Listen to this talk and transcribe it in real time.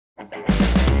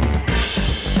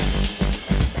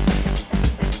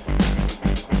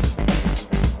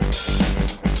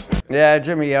Yeah,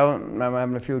 Jimmy, I remember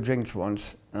having a few drinks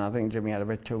once, and I think Jimmy had a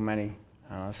bit too many.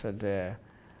 And I said,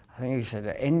 I think he said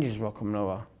the Indians were coming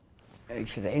over. He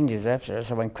said the Indians after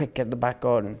us. I went, quick, get the back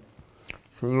garden.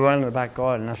 So we ran to the back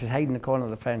garden. I said, hide in the corner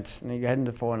of the fence. And he had in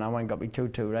the phone. I went and got me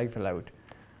 2.2 rifle out.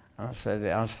 And I said,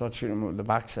 I'll start shooting him with the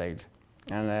backside.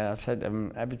 And I said to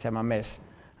him, every time I miss,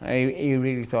 he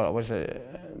really thought it was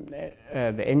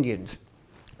the Indians.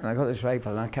 And I got this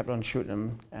rifle and I kept on shooting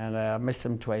him, and I missed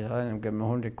him twice. I think I gave him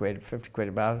 100 quid, 50 quid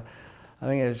a barrel. I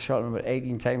think I shot him about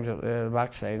 18 times up the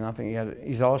backside, and I think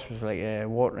his horse was like a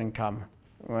watering can.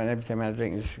 When every time I had a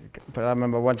drink, but I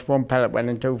remember once one pellet went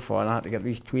in too far, and I had to get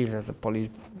these tweezers to pull his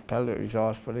pellet out of his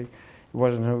horse, but he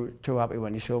wasn't too happy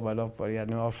when he sobered up, but he had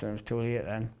no option, it was too late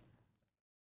then.